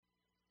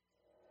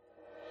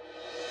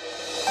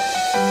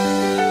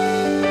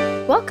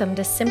Welcome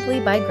to Simply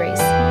by Grace,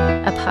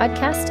 a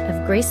podcast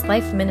of Grace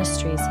Life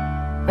Ministries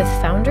with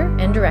founder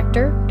and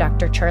director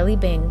Dr. Charlie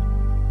Bing.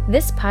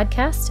 This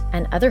podcast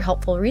and other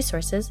helpful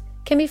resources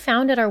can be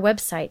found at our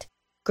website,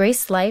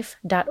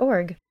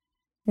 gracelife.org.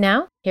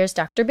 Now, here's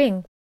Dr.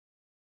 Bing.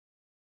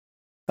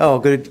 Oh,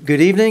 good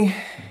evening.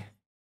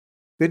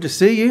 Good to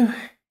see you,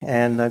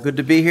 and good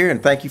to be here,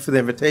 and thank you for the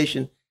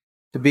invitation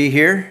to be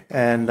here.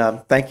 And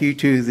thank you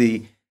to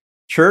the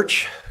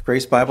church,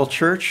 Grace Bible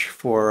Church,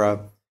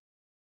 for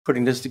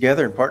putting this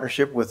together in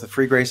partnership with the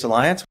Free Grace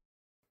Alliance.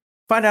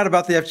 Find out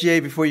about the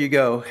FGA before you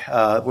go.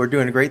 We're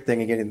doing a great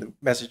thing in getting the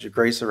message of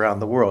grace around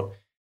the world,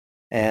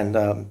 and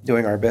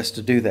doing our best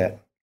to do that.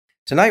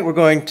 Tonight we're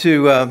going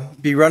to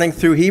be running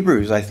through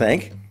Hebrews, I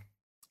think,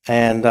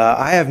 and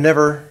I have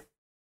never,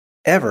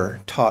 ever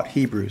taught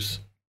Hebrews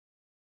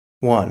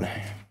 1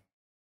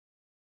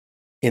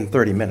 in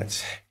 30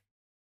 minutes.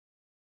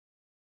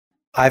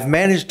 I've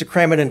managed to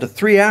cram it into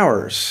 3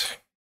 hours,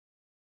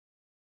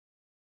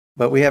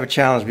 but we have a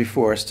challenge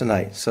before us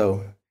tonight,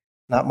 so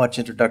not much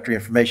introductory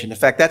information. In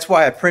fact, that's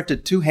why I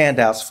printed 2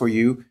 handouts for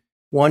you.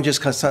 One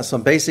just has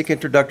some basic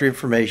introductory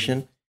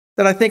information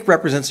that I think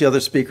represents the other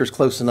speakers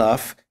close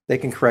enough. They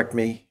can correct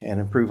me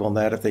and improve on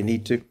that if they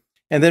need to.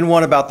 And then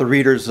one about the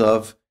readers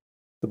of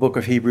the book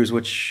of Hebrews,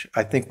 which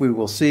I think we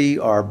will see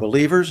are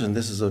believers, and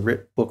this is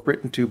a book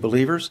written to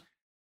believers,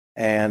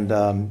 and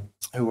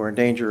who are in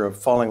danger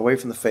of falling away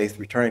from the faith,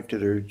 returning to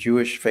their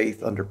Jewish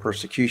faith under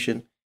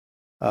persecution.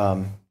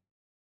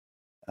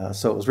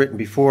 So it was written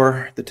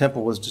before the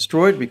temple was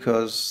destroyed,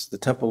 because the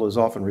temple is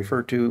often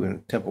referred to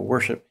in temple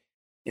worship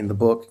in the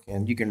book,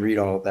 and you can read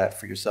all of that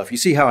for yourself. You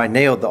see how I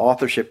nailed the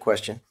authorship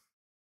question?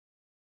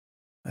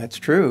 That's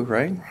true,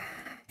 right?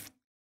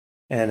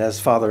 And as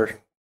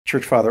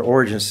Church Father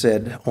Origen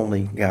said,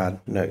 only God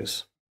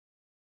knows.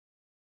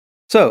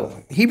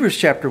 So, Hebrews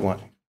chapter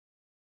 1.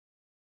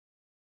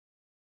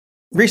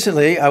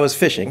 Recently, I was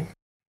fishing,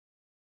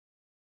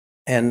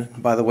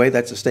 and by the way,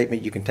 that's a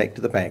statement you can take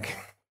to the bank.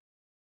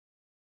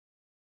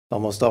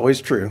 Almost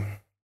always true.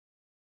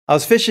 I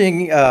was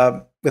fishing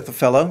with a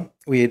fellow.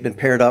 We had been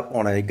paired up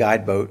on a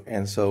guide boat,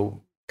 and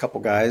so a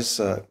couple guys,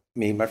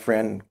 me and my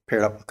friend,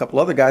 paired up with a couple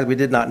other guys we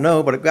did not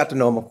know, but I got to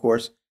know them, of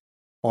course,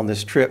 on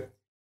this trip.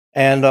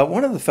 And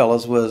one of the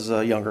fellows was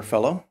a younger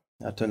fellow.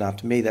 Turned out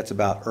to me, that's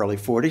about early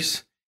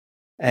 40s.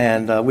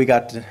 And we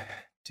got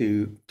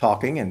to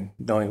talking and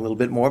knowing a little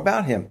bit more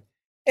about him.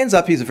 Ends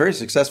up, he's a very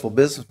successful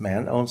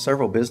businessman, owns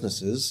several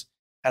businesses,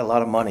 had a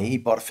lot of money. He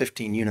bought a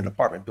 15-unit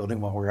apartment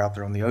building while we were out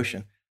there on the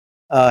ocean.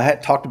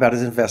 Had talked about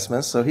his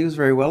investments, so he was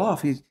very well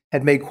off. He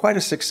had made quite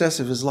a success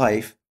of his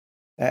life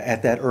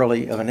at that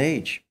early of an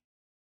age.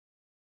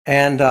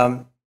 And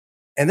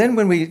then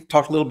when we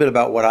talked a little bit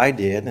about what I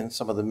did and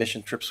some of the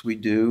mission trips we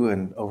do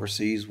and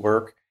overseas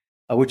work,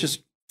 which is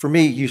for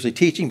me usually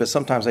teaching, but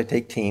sometimes I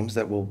take teams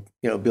that will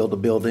build a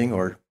building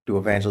or do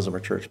evangelism or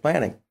church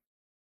planning.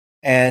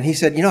 And he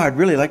said, I'd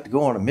really like to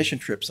go on a mission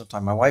trip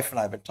sometime. My wife and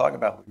I have been talking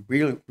about,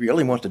 we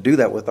really want to do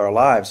that with our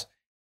lives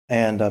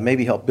and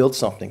maybe help build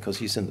something, because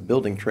he's in the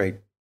building trade.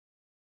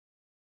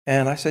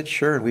 And I said,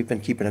 sure, and we've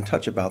been keeping in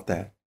touch about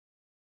that.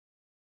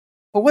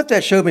 But what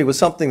that showed me was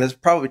something that's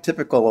probably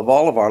typical of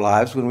all of our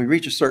lives. When we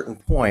reach a certain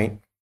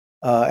point,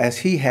 as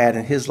he had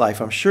in his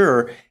life, I'm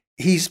sure,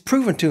 he's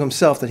proven to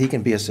himself that he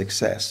can be a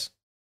success.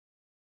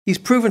 He's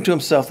proven to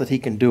himself that he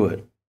can do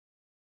it.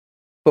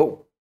 But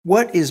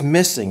what is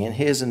missing in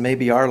his and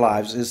maybe our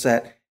lives is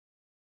that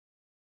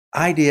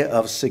idea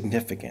of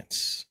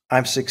significance.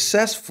 I'm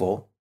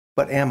successful,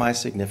 but am I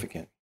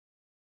significant?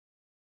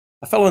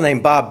 A fellow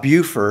named Bob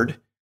Buford,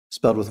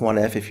 spelled with one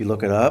F if you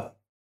look it up,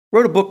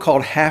 wrote a book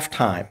called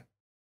Halftime.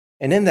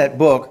 And in that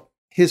book,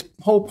 his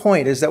whole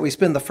point is that we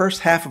spend the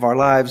first half of our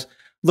lives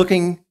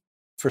looking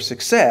for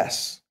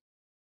success.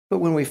 But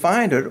when we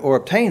find it or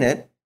obtain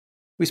it,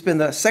 we spend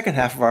the second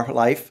half of our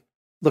life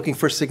looking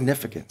for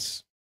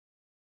significance.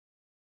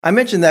 I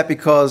mention that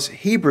because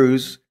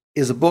Hebrews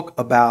is a book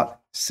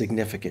about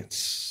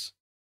significance,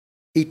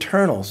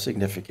 eternal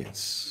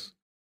significance.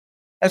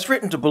 It's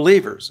written to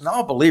believers, and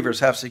all believers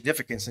have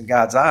significance in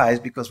God's eyes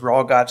because we're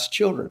all God's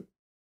children.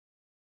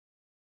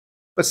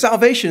 But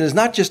salvation is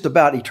not just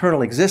about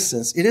eternal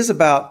existence. It is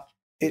about,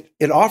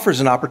 it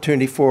offers an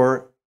opportunity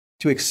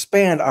to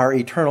expand our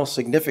eternal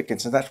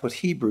significance, and that's what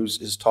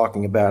Hebrews is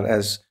talking about,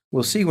 as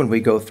we'll see when we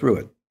go through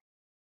it.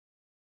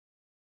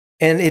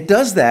 And it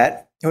does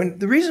that.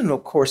 The reason,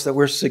 of course, that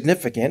we're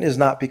significant is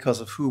not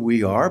because of who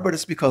we are, but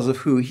it's because of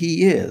who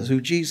he is, who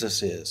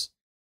Jesus is.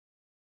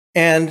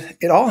 And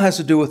it all has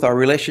to do with our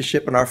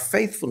relationship and our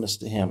faithfulness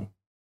to him.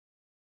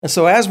 And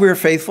so as we're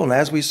faithful and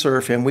as we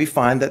serve him, we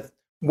find that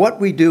what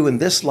we do in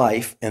this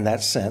life, in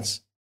that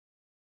sense,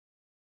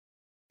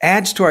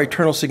 adds to our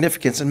eternal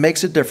significance and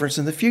makes a difference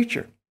in the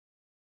future.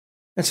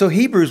 And so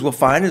Hebrews, we'll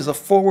find, is a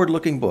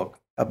forward-looking book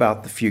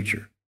about the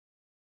future.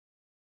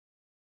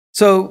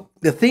 So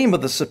the theme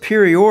of the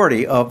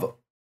superiority of a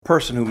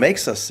person who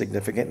makes us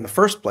significant in the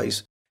first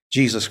place,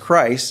 Jesus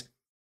Christ,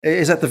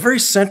 is at the very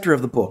center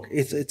of the book.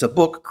 It's a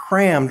book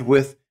crammed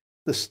with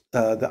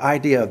the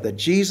idea that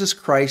Jesus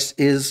Christ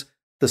is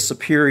the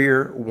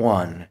superior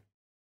one.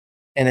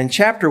 And in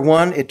chapter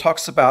 1, it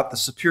talks about the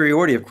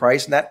superiority of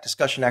Christ, and that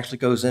discussion actually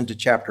goes into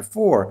chapter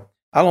 4.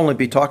 I'll only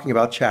be talking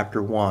about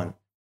chapter 1.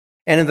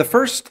 And in the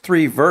first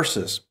 3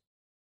 verses,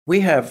 we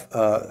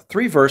have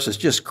 3 verses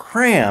just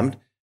crammed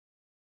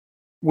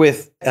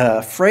with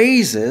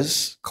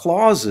phrases,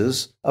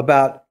 clauses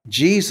about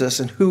Jesus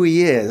and who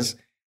he is.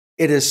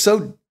 It is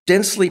so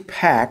densely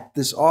packed.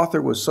 This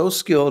author was so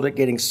skilled at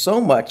getting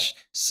so much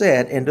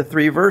said into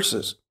 3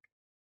 verses.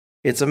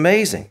 It's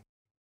amazing.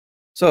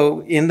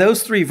 So in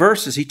those 3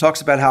 verses, he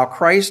talks about how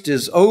Christ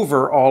is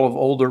over all of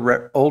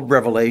old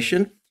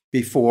revelation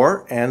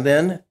before, and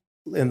then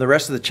in the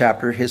rest of the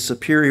chapter, his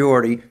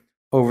superiority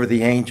over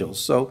the angels.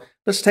 So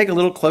let's take a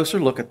little closer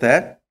look at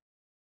that.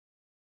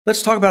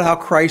 Let's talk about how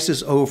Christ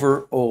is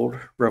over old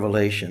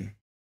revelation.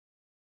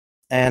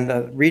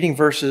 And reading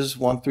verses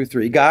 1 through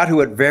 3. God,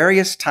 who at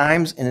various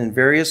times and in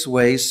various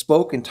ways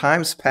spoke in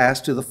times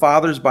past to the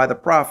fathers by the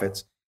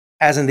prophets,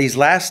 has in these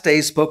last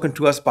days spoken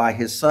to us by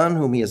his Son,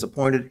 whom he has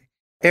appointed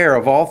heir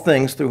of all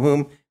things, through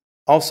whom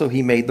also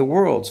he made the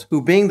worlds,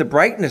 who being the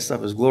brightness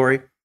of his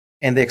glory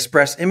and the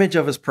express image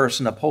of his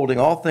person, upholding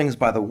all things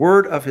by the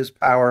word of his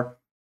power,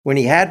 when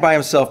he had by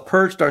himself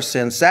purged our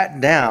sins, sat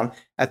down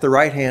at the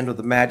right hand of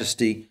the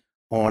majesty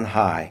on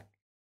high.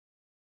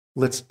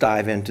 Let's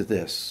dive into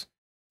this.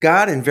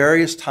 God in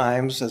various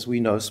times, as we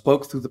know,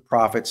 spoke through the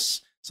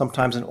prophets,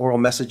 sometimes in oral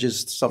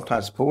messages,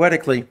 sometimes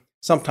poetically,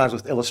 sometimes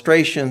with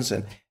illustrations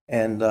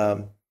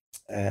and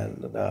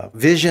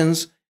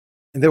visions.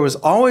 And there was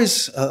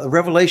always a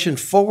revelation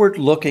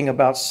forward-looking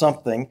about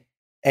something,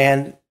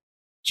 and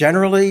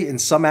generally in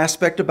some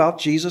aspect about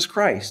Jesus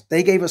Christ.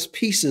 They gave us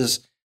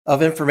pieces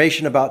of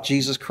information about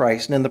Jesus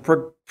Christ. And in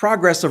the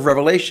progress of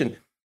revelation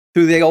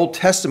through the Old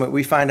Testament,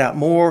 we find out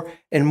more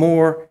and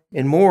more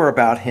and more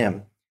about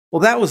him.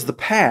 Well, that was the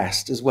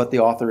past, is what the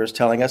author is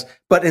telling us.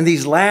 But in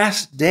these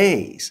last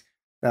days,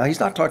 now he's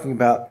not talking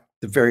about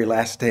the very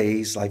last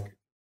days,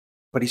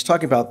 but he's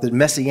talking about the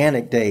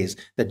messianic days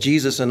that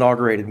Jesus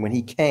inaugurated when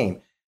he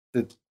came,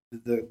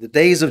 the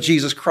days of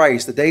Jesus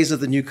Christ, the days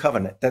of the new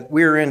covenant that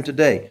we're in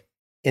today.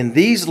 In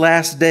these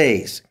last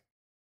days,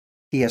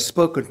 he has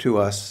spoken to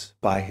us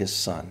by his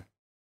Son.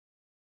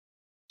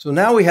 So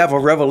now we have a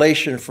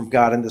revelation from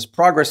God in this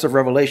progress of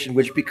revelation,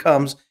 which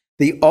becomes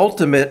the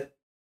ultimate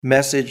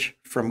message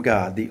from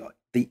God,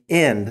 the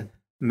end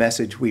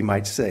message, we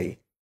might say,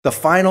 the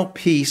final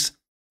piece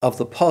of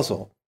the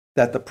puzzle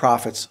that the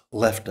prophets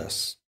left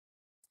us.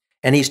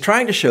 And he's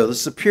trying to show the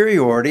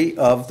superiority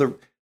of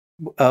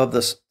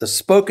the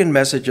spoken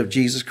message of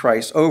Jesus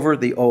Christ over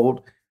the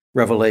old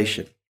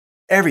revelation.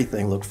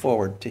 Everything looked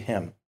forward to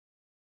him.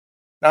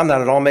 Now, I'm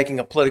not at all making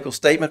a political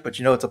statement, but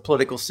it's a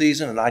political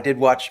season, and I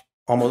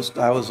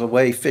was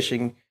away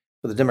fishing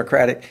for the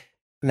Democratic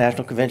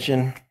National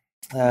Convention.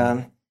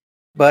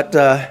 But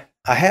I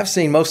have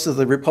seen most of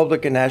the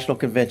Republican National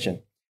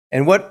Convention.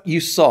 And what you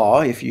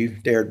saw, if you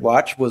dared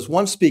watch, was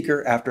one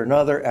speaker after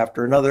another,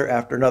 after another,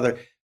 after another,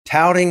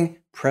 touting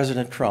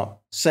President Trump,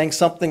 saying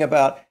something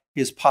about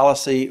his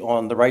policy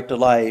on the right to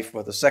life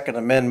or the Second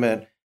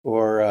Amendment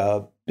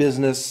or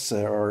business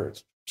or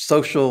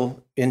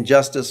social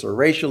injustice or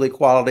racial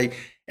equality.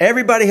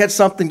 Everybody had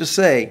something to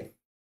say.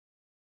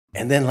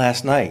 And then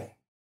last night,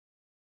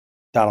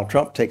 Donald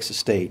Trump takes the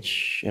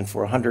stage, and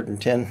for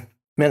 110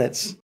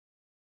 minutes,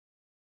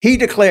 he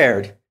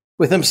declared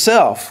with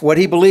himself what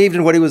he believed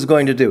and what he was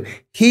going to do.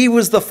 He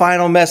was the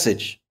final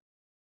message,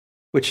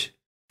 which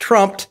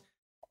trumped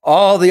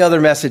all the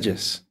other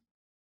messages.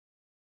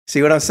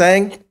 See what I'm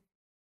saying?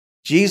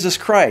 Jesus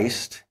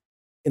Christ,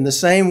 in the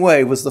same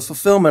way, was the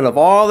fulfillment of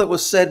all that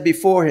was said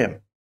before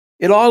him.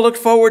 It all looked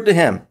forward to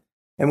him.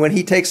 And when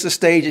he takes the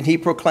stage and he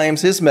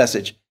proclaims his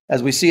message,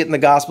 as we see it in the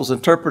Gospels,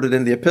 interpreted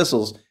in the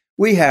epistles,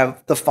 we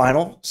have the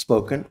final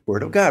spoken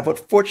word of God.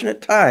 What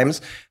fortunate times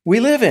we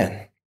live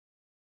in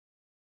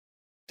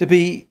to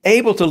be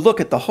able to look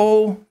at the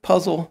whole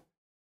puzzle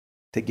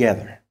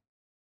together.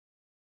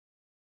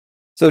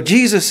 So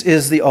Jesus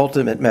is the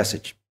ultimate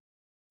message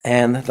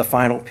and the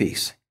final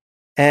piece.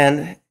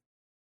 And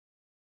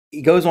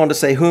he goes on to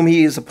say, whom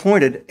he is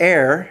appointed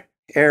heir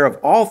of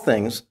all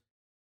things.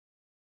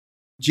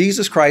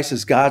 Jesus Christ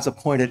is God's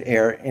appointed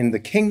heir in the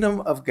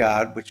kingdom of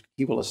God, which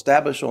he will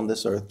establish on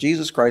this earth.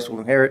 Jesus Christ will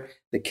inherit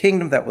the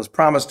kingdom that was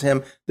promised to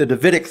him, the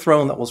Davidic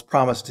throne that was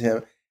promised to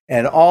him,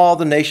 and all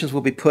the nations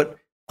will be put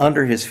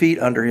under his feet,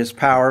 under his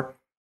power,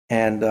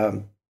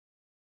 and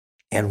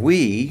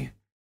we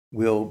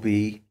will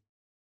be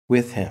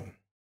with him.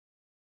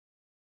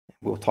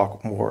 We'll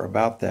talk more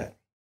about that.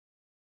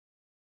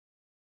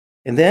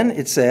 And then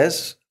it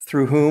says,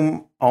 through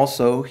whom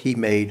also he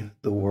made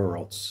the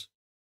worlds.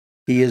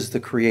 He is the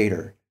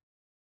creator.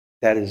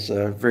 That is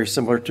very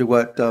similar to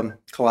what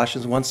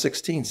Colossians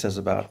 1:16 says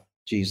about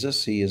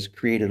Jesus. He has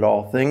created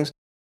all things.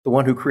 The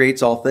one who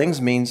creates all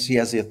things means he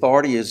has the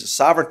authority, he has the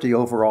sovereignty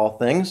over all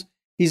things.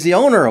 He's the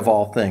owner of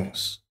all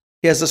things.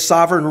 He has a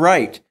sovereign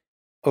right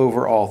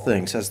over all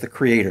things as the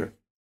creator.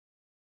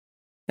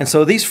 And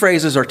so these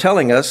phrases are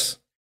telling us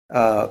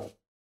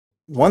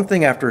one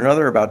thing after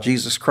another about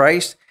Jesus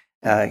Christ.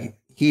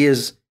 He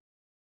is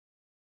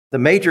the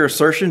major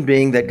assertion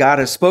being that God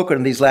has spoken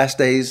in these last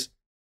days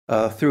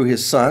through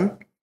his Son.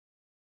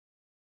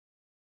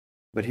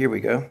 But here we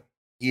go.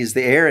 He is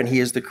the heir, and he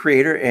is the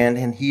creator,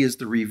 and he is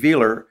the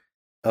revealer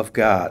of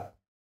God.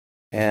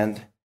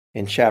 And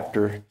in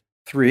chapter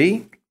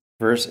 3,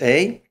 verse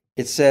A,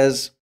 it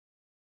says,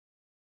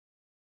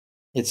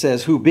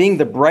 who being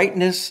the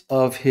brightness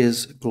of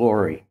his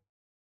glory.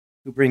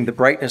 Who bring the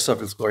brightness of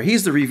his glory.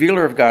 He's the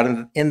revealer of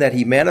God in that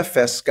he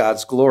manifests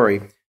God's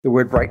glory. The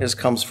word brightness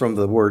comes from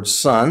the word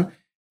sun,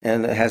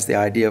 and it has the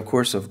idea, of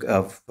course, of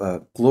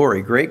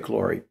glory, great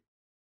glory.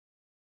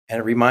 And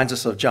it reminds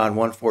us of John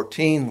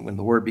 1:14, when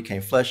the Word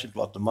became flesh and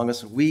dwelt among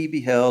us, and we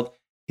beheld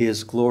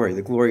his glory.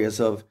 The glory is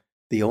of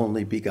the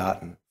only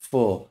begotten,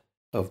 full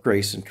of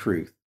grace and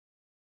truth.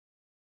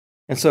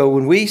 And so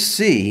when we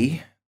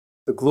see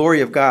the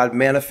glory of God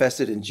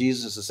manifested in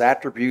Jesus'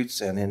 attributes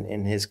and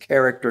in his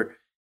character,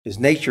 his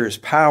nature, his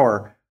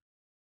power,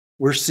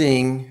 we're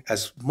seeing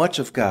as much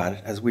of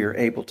God as we are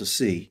able to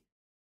see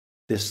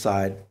this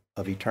side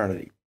of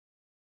eternity.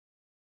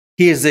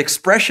 He is the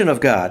expression of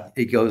God,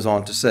 it goes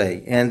on to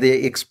say, and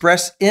the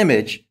express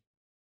image,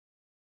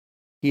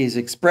 he is the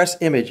express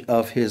image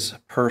of his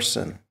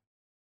person.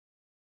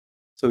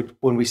 So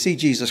when we see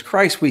Jesus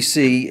Christ, we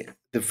see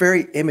the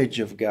very image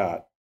of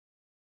God.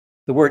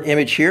 The word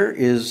image here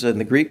is, in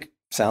the Greek,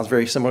 sounds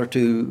very similar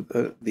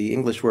to the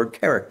English word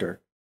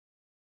character.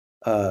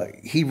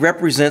 He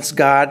represents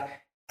God.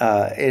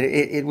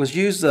 It was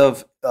used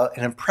of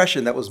an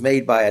impression that was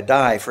made by a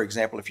die. For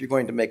example, if you're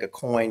going to make a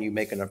coin, you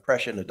make an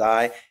impression, a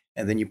die,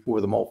 and then you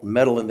pour the molten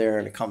metal in there,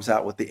 and it comes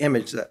out with the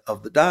image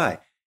of the die.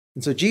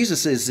 And so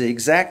Jesus is the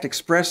exact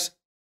express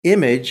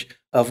image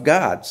of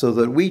God, so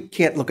that we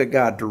can't look at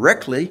God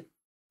directly,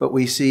 but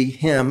we see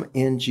him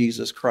in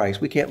Jesus Christ.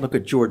 We can't look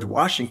at George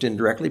Washington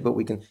directly, but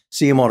we can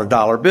see him on a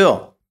dollar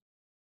bill.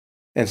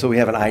 And so we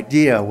have an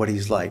idea of what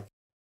he's like.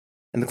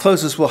 And the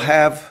closest we'll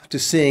have to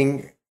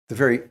seeing the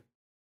very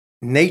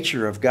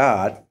nature of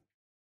God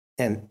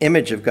and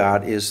image of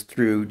God is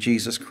through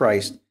Jesus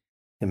Christ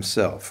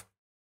himself.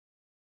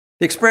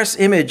 The express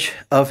image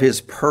of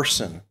his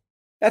person.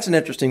 That's an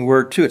interesting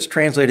word, too. It's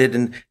translated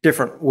in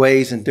different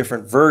ways in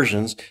different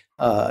versions.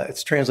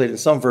 It's translated in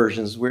some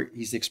versions where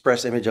he's the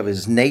express image of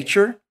his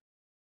nature,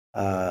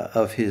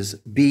 of his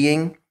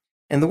being.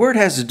 And the word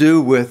has to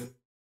do with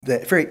the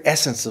very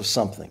essence of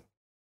something.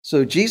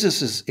 So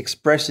Jesus is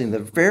expressing the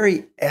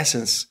very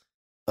essence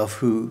of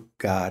who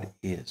God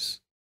is.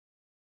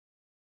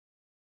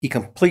 He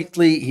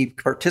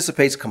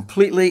participates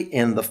completely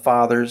in the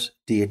Father's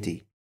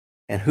deity.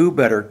 And who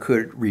better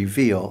could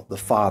reveal the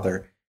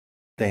Father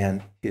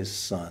than his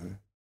Son?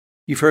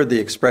 You've heard the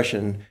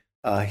expression,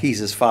 he's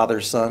his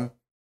Father's son.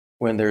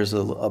 When there's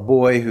a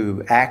boy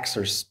who acts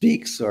or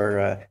speaks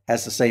or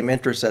has the same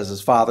interests as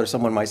his father,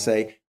 someone might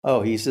say,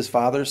 oh, he's his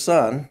father's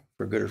son,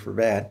 for good or for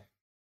bad.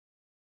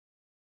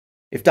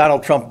 If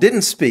Donald Trump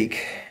didn't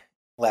speak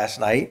last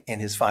night in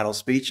his final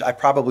speech, I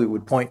probably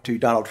would point to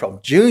Donald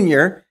Trump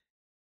Jr.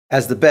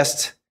 as the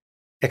best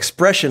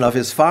expression of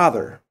his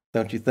father,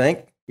 don't you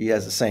think? He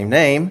has the same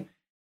name.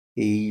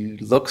 He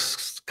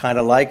looks kind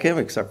of like him,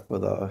 except for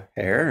the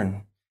hair.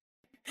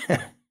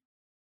 And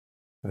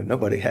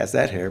nobody has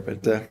that hair,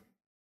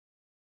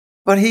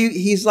 but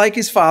he's like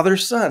his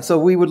father's son. So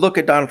we would look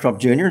at Donald Trump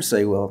Jr. and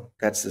say, well,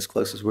 that's as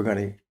close as we're going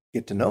to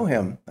get to know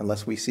him,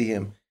 unless we see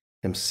him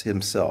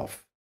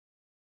himself.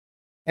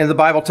 And the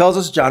Bible tells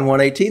us, John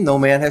 1:18, no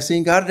man has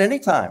seen God at any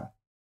time,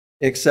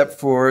 except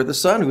for the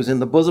Son who's in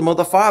the bosom of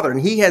the Father.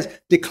 And he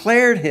has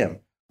declared him,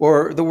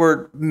 or the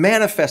word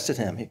manifested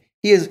him.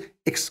 He is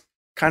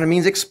kind of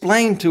means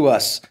explained to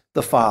us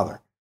the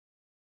Father.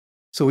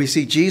 So we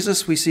see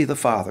Jesus, we see the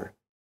Father.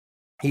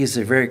 He is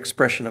the very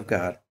expression of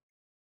God.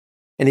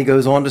 And he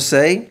goes on to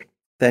say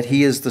that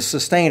he is the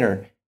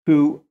sustainer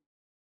who,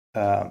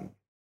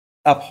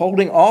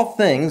 upholding all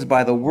things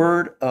by the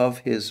word of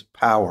his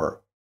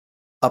power.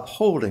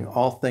 Upholding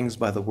all things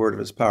by the word of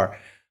his power.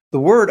 The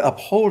word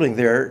upholding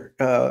there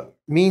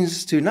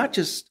means to not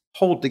just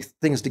hold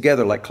things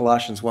together like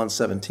Colossians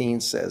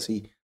 1:17 says,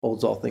 he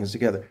holds all things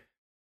together.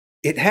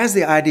 It has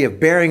the idea of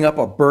bearing up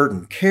a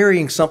burden,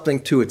 carrying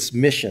something to its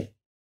mission.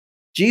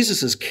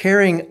 Jesus is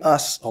carrying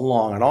us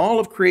along and all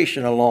of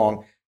creation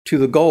along to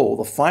the goal,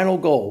 the final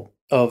goal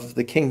of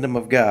the kingdom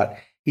of God.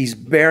 He's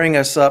bearing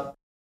us up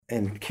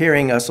and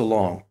carrying us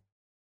along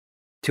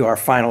to our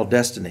final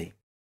destiny.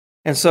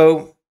 And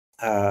so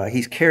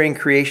he's carrying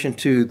creation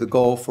to the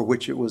goal for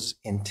which it was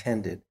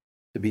intended,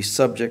 to be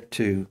subject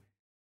to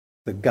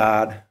the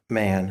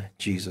God-man,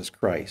 Jesus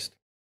Christ.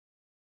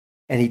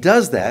 And he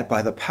does that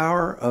by the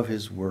power of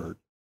his word.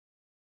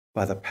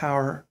 By the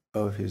power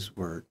of his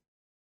word.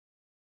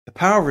 The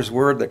power of his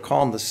word that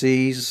calmed the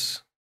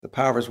seas, the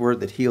power of his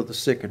word that healed the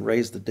sick and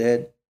raised the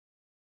dead.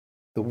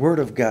 The word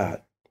of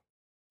God.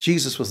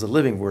 Jesus was the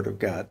living word of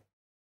God,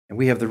 and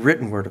we have the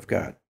written word of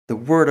God. The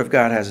word of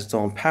God has its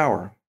own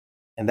power,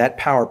 and that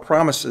power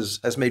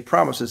has made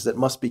promises that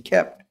must be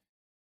kept.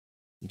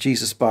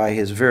 Jesus, by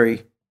his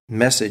very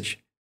message,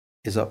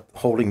 is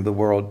upholding the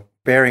world,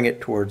 bearing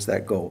it towards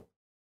that goal.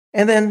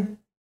 And then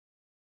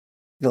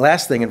the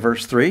last thing in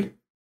verse 3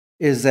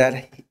 is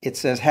that it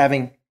says,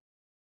 having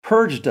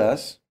purged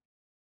us,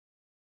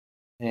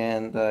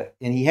 and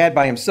he had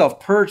by himself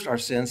purged our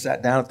sins,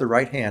 sat down at the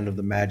right hand of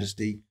the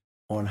Majesty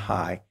on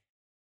high.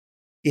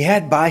 He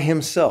had by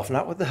himself,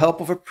 not with the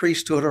help of a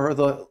priesthood or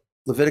the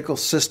Levitical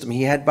system,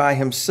 he had by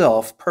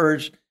himself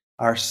purged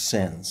our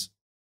sins.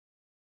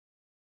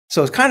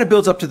 So it kind of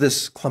builds up to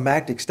this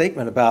climactic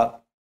statement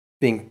about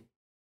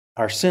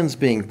our sins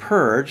being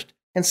purged,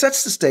 and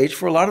sets the stage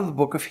for a lot of the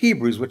book of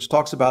Hebrews, which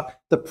talks about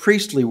the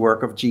priestly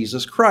work of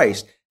Jesus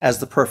Christ as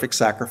the perfect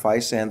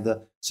sacrifice and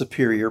the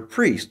superior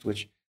priest,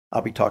 which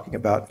I'll be talking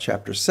about in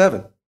chapter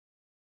 7.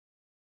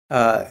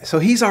 So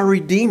he's our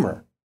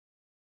Redeemer.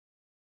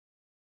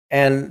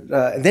 And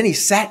then he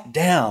sat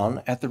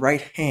down at the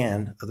right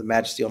hand of the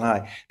Majesty on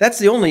high. That's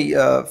the only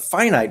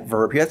finite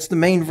verb here. That's the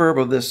main verb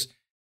of this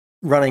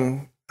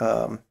running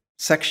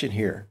section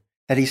here,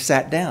 that he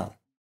sat down.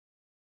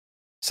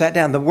 Sat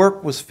down. The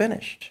work was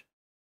finished.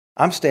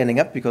 I'm standing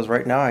up because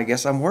right now I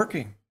guess I'm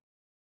working.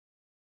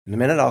 In a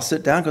minute I'll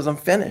sit down because I'm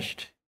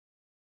finished.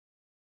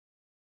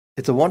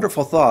 It's a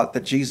wonderful thought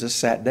that Jesus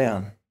sat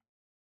down.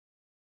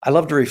 I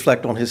love to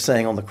reflect on his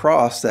saying on the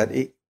cross that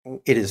it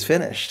is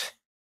finished.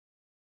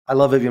 I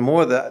love even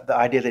more the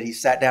idea that he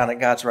sat down at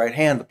God's right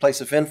hand, the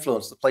place of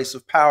influence, the place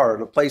of power,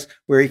 the place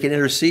where he can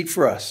intercede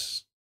for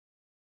us.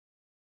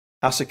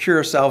 How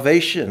secure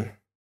salvation.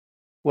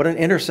 What an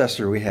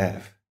intercessor we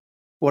have.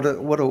 What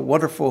a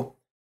wonderful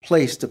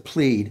place to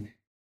plead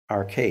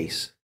our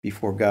case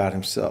before God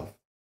himself.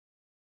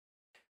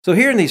 So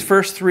here in these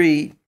first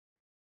 3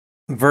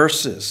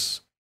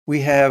 verses,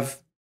 we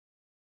have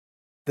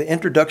the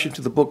introduction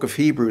to the book of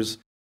Hebrews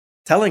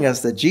telling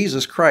us that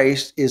Jesus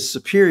Christ is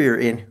superior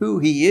in who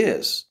he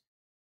is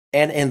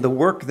and in the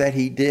work that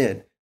he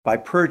did by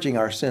purging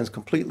our sins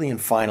completely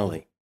and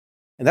finally.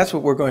 And that's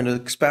what we're going to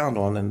expound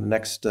on in the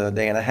next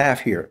day and a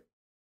half here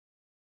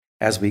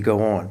as we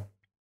go on.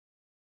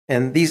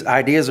 And these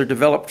ideas are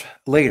developed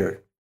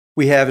later.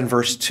 We have in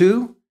verse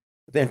 2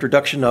 the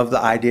introduction of the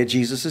idea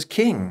Jesus is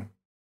king.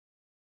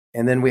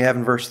 And then we have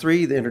in verse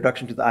 3 the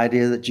introduction to the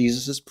idea that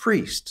Jesus is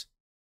priest.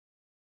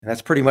 And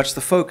that's pretty much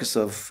the focus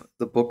of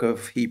the book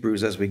of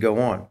Hebrews as we go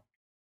on.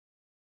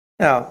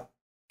 Now,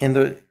 in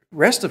the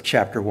rest of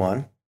chapter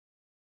 1,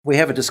 we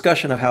have a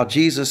discussion of how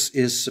Jesus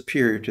is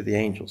superior to the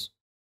angels.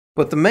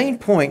 But the main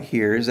point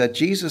here is that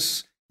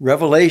Jesus'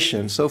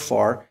 revelation so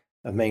far,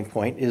 the main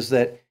point is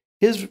that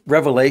his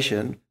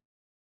revelation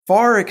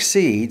far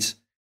exceeds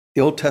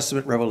the Old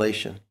Testament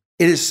revelation.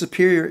 It is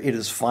superior, it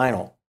is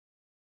final,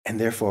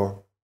 and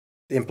therefore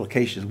the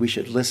implication is we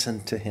should listen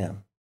to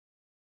him.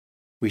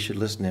 We should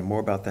listen to him. More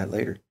about that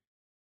later.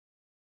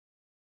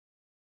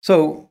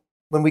 So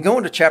when we go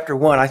into chapter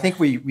 1, I think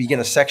we get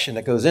a section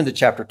that goes into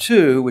chapter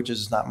 2, which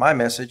is not my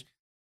message,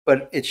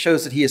 but it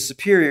shows that he is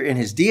superior in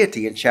his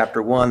deity in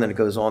chapter 1, then it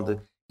goes on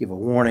to give a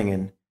warning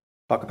and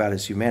talk about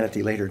his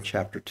humanity later in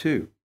chapter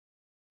 2.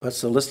 But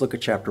so let's look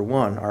at chapter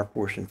 1, our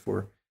portion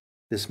for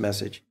this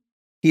message.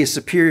 He is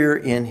superior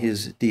in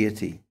his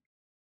deity.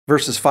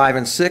 Verses 5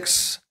 and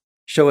 6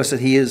 show us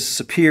that he is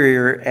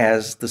superior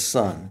as the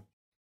Son.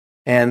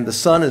 And the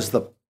Son is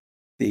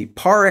the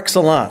par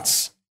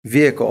excellence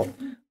vehicle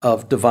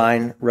of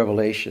divine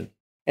revelation.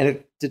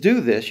 And to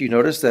do this, you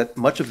notice that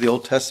much of the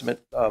Old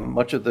Testament,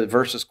 much of the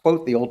verses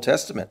quote the Old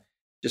Testament.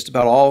 Just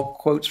about all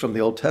quotes from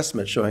the Old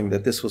Testament showing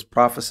that this was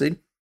prophecy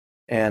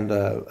and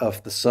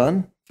of the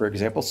Son. For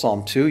example,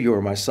 Psalm 2, you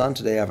are my Son,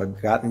 today I have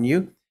begotten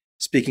you.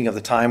 Speaking of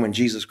the time when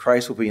Jesus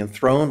Christ will be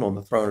enthroned on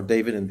the throne of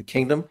David in the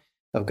kingdom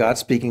of God,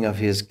 speaking of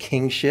his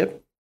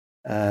kingship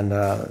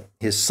and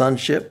his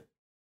sonship,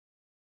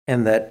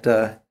 and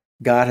that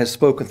God has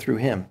spoken through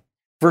him.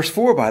 Verse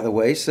 4, by the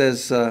way,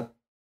 says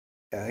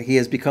he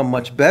has become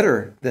much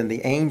better than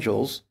the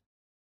angels,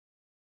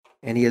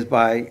 and he has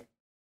by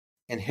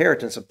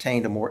inheritance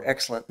obtained a more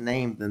excellent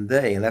name than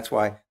they. And that's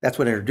what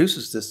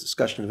introduces this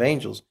discussion of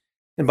angels.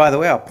 And by the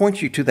way, I'll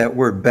point you to that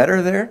word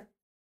better there,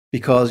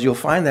 because you'll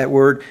find that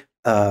word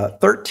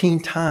 13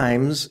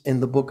 times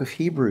in the book of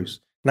Hebrews,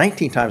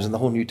 19 times in the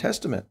whole New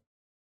Testament.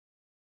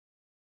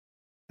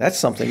 That's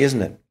something,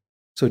 isn't it?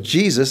 So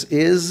Jesus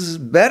is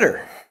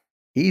better.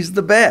 He's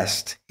the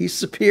best. He's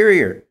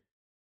superior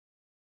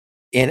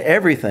in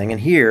everything.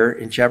 And here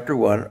in chapter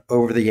 1,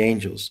 over the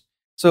angels.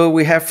 So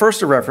we have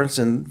first a reference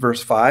in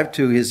verse 5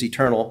 to his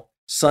eternal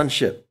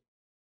sonship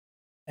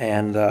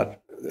and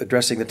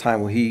addressing the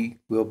time when he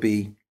will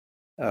be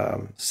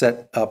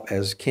set up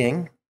as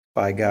king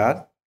by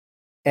God.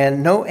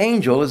 And no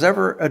angel is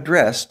ever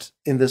addressed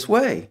in this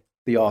way,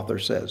 the author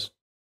says.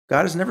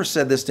 God has never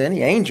said this to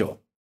any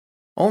angel,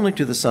 only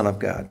to the Son of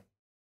God.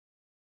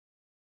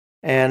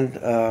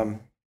 And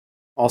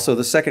also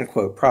the second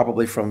quote,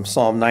 probably from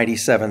Psalm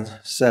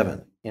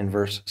 97:7 in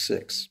verse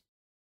 6.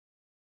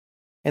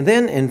 And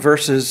then in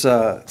verses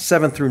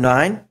 7 through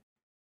 9,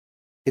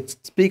 it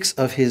speaks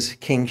of his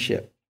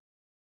kingship.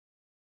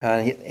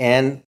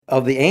 And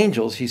of the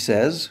angels, he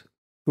says,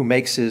 who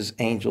makes his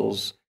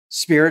angels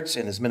spirits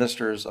and his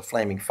ministers a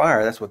flaming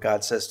fire. That's what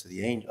God says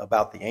to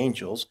about the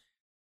angels.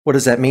 What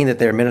does that mean, that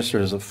they're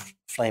ministers of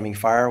flaming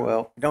fire?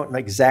 Well, we don't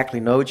exactly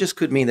know. It just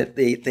could mean that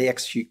they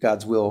execute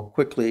God's will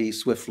quickly,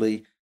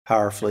 swiftly,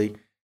 powerfully.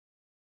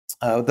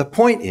 The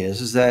point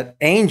is that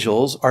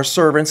angels are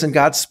servants, and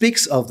God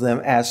speaks of them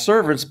as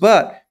servants.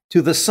 But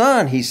to the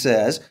Son, he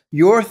says,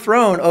 your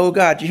throne, O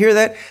God. Do you hear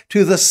that?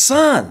 To the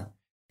Son,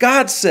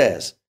 God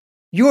says,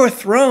 your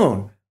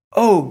throne,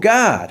 O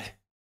God.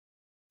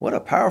 What a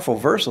powerful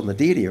verse on the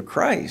deity of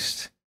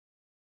Christ.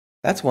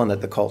 That's one that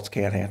the cults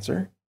can't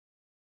answer.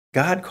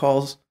 God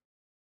calls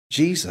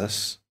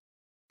Jesus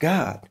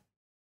God,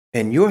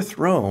 and your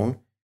throne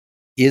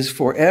is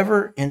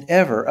forever and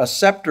ever. A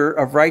scepter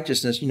of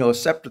righteousness. You know, a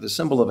scepter, the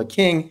symbol of a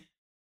king,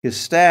 his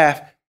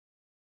staff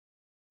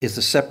is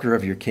the scepter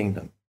of your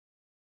kingdom.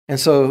 And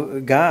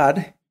so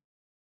God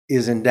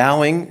is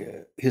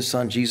endowing his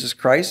Son, Jesus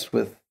Christ,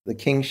 with the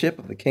kingship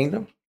of the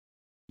kingdom.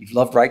 You've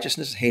loved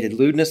righteousness, hated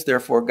lewdness.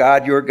 Therefore,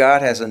 God, your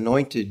God, has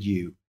anointed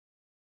you.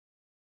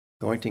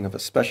 Anointing of a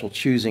special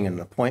choosing and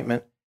an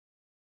appointment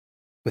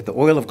with the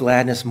oil of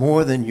gladness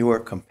more than your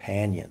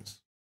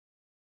companions.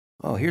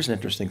 Oh, here's an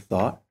interesting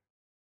thought.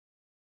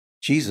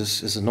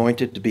 Jesus is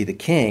anointed to be the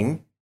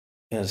king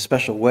in a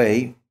special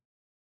way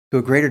to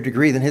a greater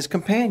degree than his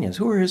companions.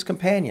 Who are his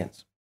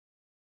companions?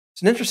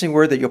 It's an interesting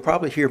word that you'll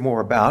probably hear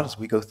more about as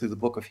we go through the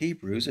book of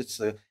Hebrews. It's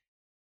the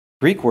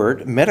Greek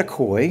word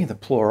metakoi, the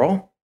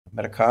plural,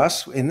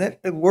 metakos, and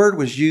that word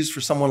was used for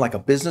someone like a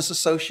business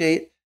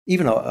associate,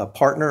 even a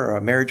partner or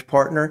a marriage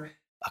partner,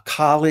 a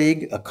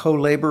colleague, a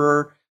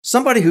co-laborer,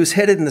 somebody who's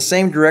headed in the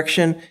same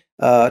direction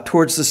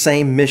towards the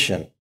same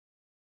mission.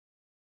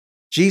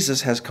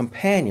 Jesus has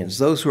companions,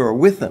 those who are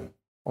with him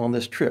on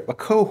this trip, a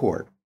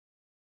cohort.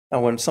 Now,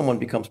 when someone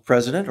becomes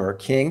president or a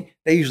king,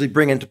 they usually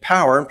bring into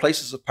power, in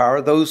places of power,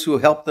 those who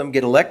help them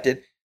get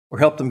elected or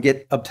help them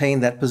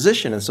obtain that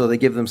position, and so they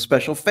give them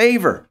special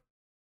favor.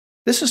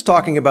 This is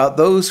talking about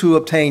those who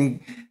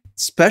obtain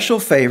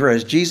special favor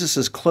as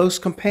Jesus' close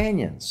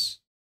companions.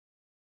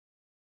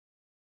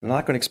 I'm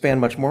not going to expand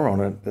much more on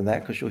it than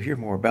that because you'll hear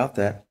more about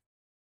that.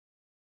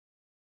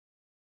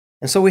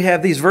 And so we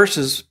have these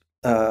verses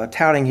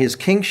touting his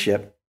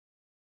kingship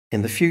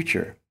in the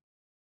future.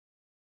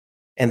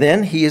 And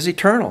then he is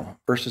eternal.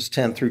 Verses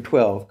 10 through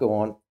 12 go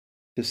on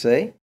to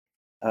say,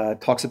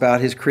 talks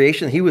about his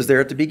creation. He was there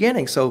at the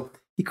beginning, so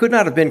he could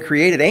not have been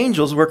created.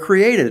 Angels were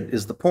created,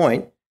 is the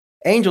point.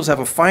 Angels have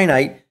a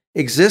finite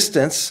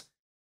existence.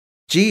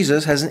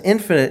 Jesus has an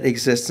infinite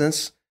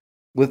existence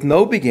with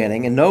no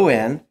beginning and no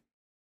end.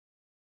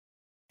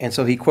 And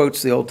so he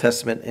quotes the Old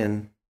Testament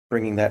in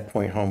bringing that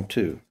point home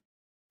too,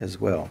 as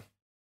well.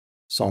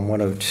 Psalm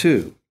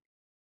 102.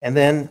 And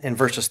then in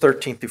verses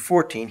 13 through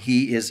 14,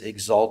 he is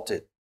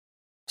exalted.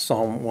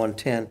 Psalm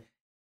 110,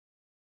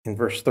 in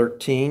verse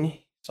 13,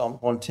 Psalm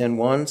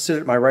 110:1, sit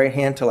at my right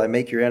hand till I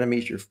make your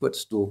enemies your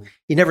footstool.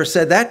 He never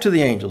said that to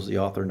the angels, the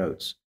author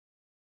notes.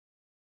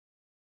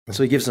 And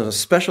so he gives them a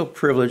special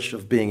privilege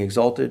of being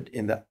exalted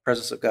in the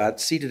presence of God,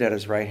 seated at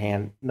his right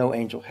hand. No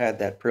angel had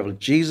that privilege.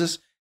 Jesus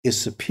is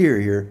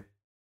superior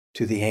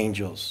to the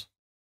angels.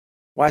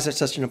 Why is that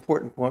such an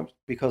important point?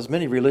 Because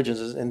many religions,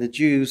 and the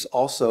Jews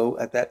also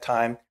at that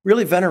time,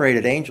 really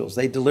venerated angels.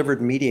 They delivered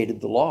and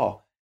mediated the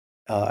law,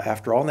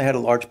 after all, and they had a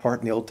large part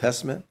in the Old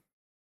Testament.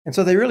 And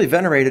so they really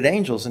venerated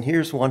angels, and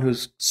here's one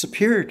who's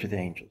superior to the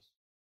angels.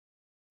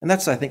 And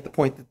that's, I think, the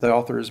point that the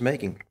author is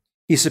making.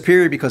 He's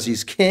superior because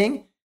he's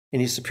king, and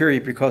he's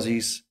superior because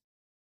he's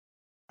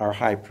our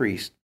high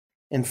priest.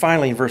 And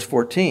finally, in verse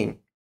 14,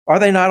 are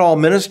they not all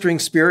ministering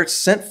spirits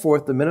sent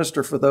forth to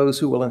minister for those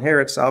who will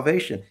inherit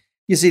salvation?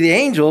 You see, the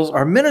angels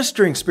are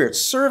ministering spirits,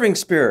 serving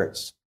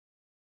spirits.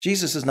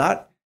 Jesus is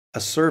not a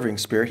serving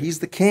spirit. He's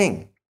the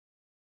king.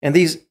 And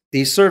these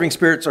serving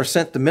spirits are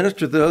sent to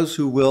minister to those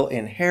who will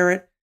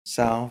inherit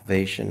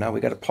salvation. Now, we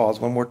got to pause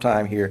one more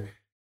time here.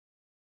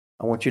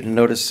 I want you to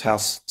notice how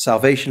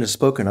salvation is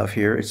spoken of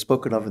here. It's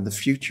spoken of in the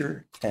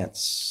future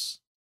tense.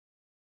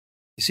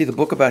 You see, the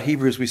book about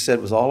Hebrews, we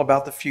said, was all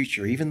about the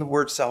future. Even the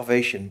word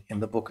salvation in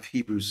the book of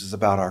Hebrews is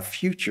about our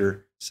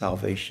future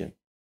salvation.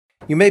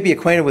 You may be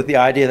acquainted with the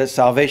idea that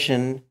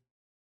salvation,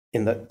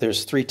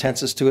 there's three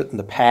tenses to it. In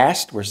the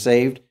past, we're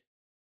saved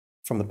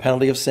from the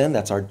penalty of sin.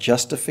 That's our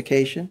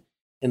justification.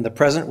 In the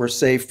present, we're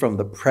saved from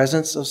the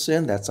presence of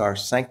sin. That's our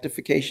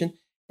sanctification.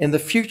 In the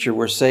future,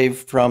 we're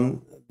saved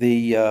from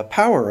the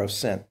power of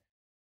sin.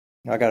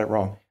 I got it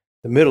wrong.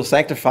 The middle,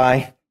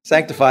 sanctify.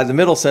 The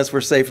middle sense,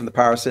 we're saved from the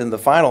power of sin. The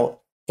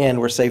final end,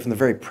 we're saved from the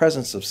very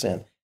presence of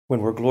sin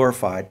when we're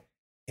glorified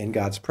in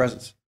God's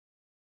presence.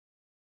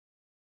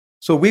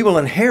 So we will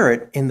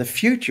inherit in the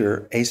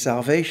future a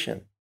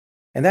salvation.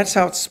 And that's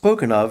how it's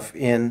spoken of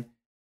in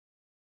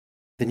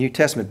the New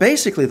Testament.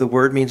 Basically, the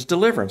word means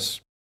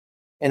deliverance.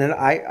 And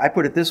I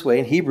put it this way,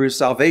 in Hebrews,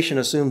 salvation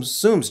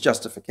assumes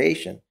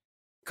justification,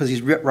 because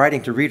he's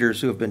writing to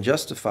readers who have been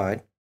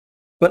justified,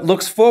 but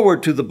looks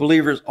forward to the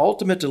believer's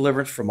ultimate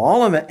deliverance from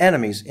all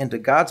enemies into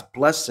God's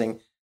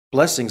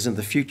blessings in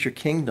the future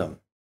kingdom.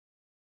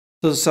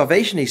 So the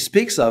salvation he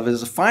speaks of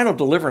is a final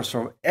deliverance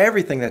from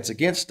everything that's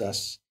against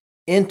us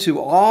into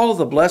all of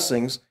the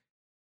blessings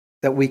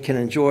that we can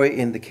enjoy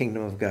in the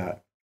kingdom of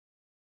God.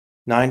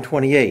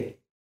 9:28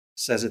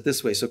 says it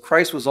this way: so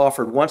Christ was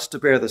offered once to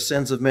bear the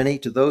sins of many.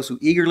 To those who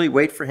eagerly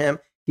wait for him,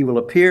 he will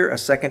appear a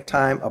second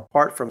time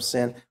apart from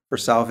sin for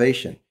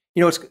salvation.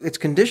 You know, it's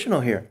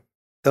conditional here.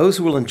 Those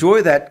who will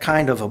enjoy that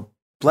kind of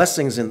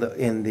blessings in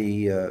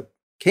the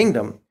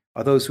kingdom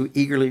are those who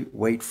eagerly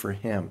wait for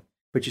him.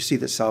 But you see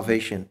that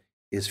salvation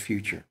is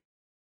future.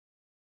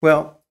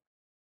 Well,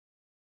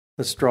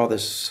 let's draw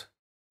this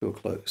to a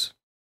close.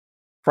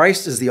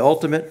 Christ is the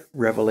ultimate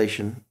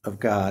revelation of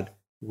God.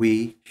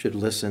 We should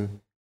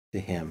listen to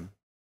him.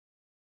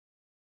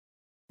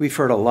 We've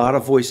heard a lot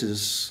of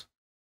voices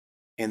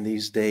in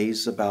these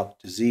days about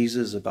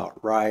diseases,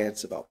 about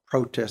riots, about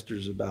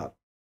protesters, about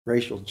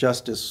racial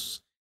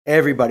justice.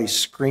 Everybody's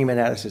screaming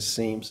at us, it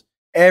seems.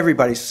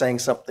 Everybody's saying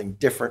something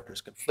different.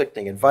 There's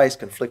conflicting advice,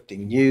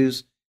 conflicting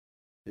news.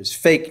 There's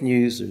fake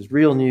news, there's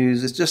real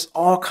news. It's just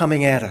all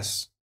coming at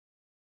us.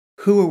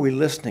 Who are we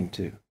listening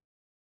to?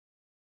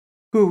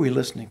 Who are we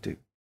listening to?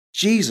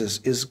 Jesus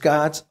is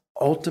God's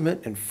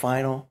ultimate and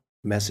final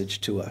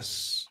message to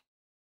us.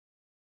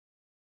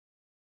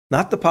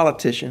 Not the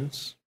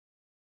politicians,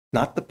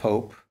 not the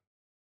Pope,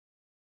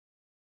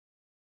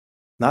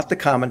 not the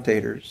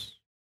commentators,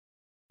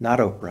 not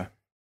Oprah.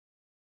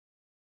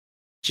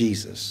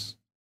 Jesus.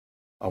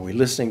 Are we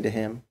listening to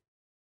him?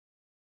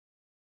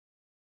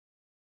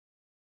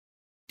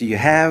 Do you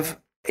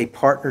have a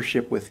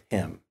partnership with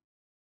him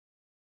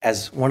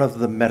as one of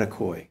the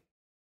Medikoi?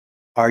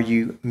 Are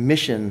you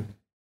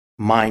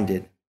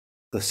mission-minded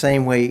the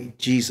same way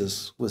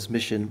Jesus was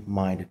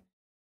mission-minded,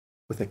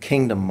 with a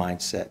kingdom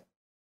mindset,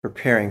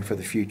 preparing for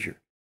the future?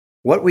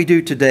 What we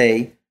do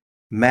today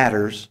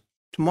matters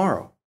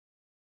tomorrow.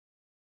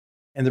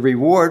 And the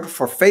reward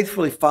for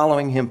faithfully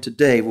following him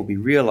today will be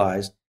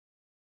realized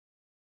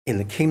in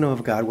the kingdom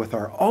of God with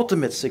our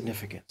ultimate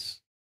significance.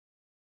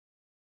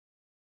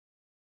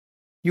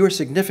 You are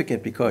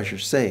significant because you're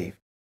saved,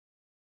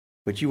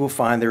 but you will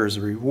find there is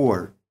a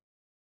reward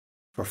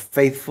for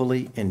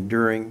faithfully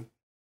enduring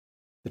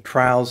the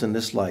trials in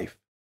this life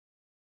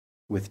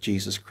with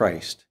Jesus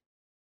Christ.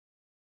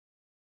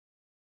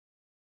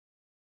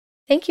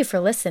 Thank you for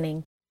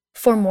listening.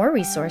 For more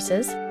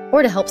resources,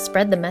 or to help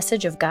spread the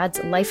message of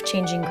God's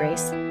life-changing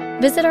grace,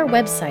 visit our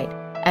website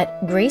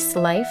at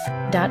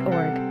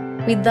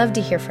gracelife.org. We'd love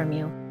to hear from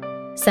you.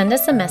 Send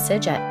us a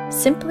message at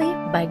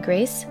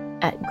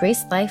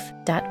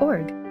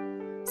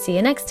simplybygrace@gracelife.org. See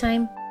you next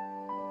time.